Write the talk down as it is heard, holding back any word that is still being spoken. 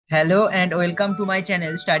Hello and welcome to my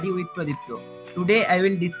channel Study with Pradipto. Today I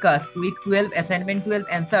will discuss week 12 assignment 12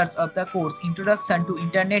 answers of the course Introduction to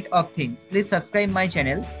Internet of Things. Please subscribe my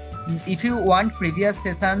channel. If you want previous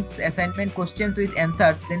sessions assignment questions with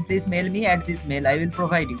answers, then please mail me at this mail. I will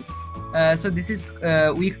provide you. So this is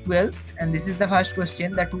week 12 and this is the first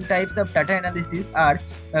question. The two types of data analysis are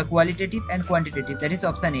qualitative and quantitative. That is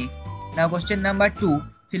option A. Now question number 2.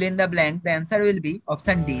 Fill in the blank. The answer will be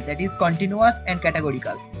option D, that is continuous and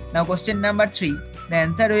categorical. Now question number 3, the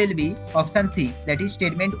answer will be option C, that is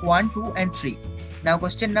statement 1, 2 and 3. Now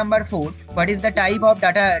question number 4, what is the type of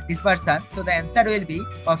data dispersion? So the answer will be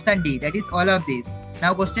option D, that is all of these.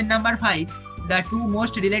 Now question number 5, the two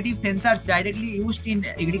most relative sensors directly used in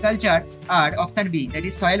agriculture are option B, that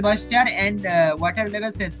is soil moisture and water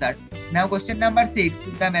level sensor. Now question number 6,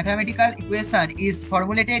 the mathematical equation is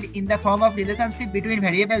formulated in the form of relationship between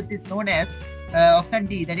variables is known as option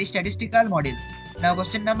D, that is statistical model. Now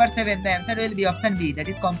question number 7, the answer will be option B, that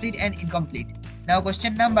is complete and incomplete. Now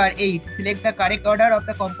question number 8, select the correct order of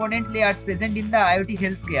the component layers present in the IoT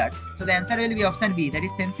healthcare. So the answer will be option B, that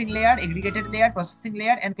is sensing layer, aggregated layer, processing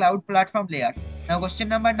layer and cloud platform layer. Now question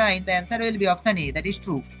number 9, the answer will be option A, that is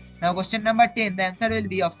true. Now question number 10, the answer will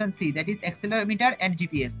be option C, that is accelerometer and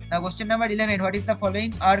GPS. Now question number 11, what is the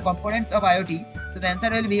following are components of IoT? So the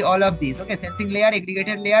answer will be all of these. Okay, sensing layer,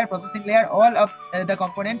 aggregated layer, processing layer, all of the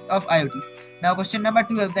components of IoT. Now question number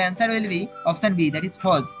 12, the answer will be option B, that is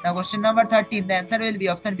false. Now question number 13, the answer will be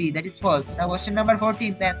option B, that is false. Now question number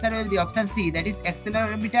 14, the answer will be option C, that is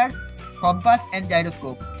accelerometer, compass and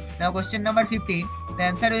gyroscope. Now question number 15, the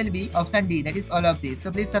answer will be option D, that is all of these.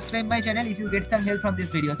 So please subscribe my channel if you get some help from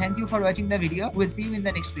this video. Thank you for watching the video. We'll see you in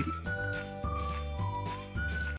the next video.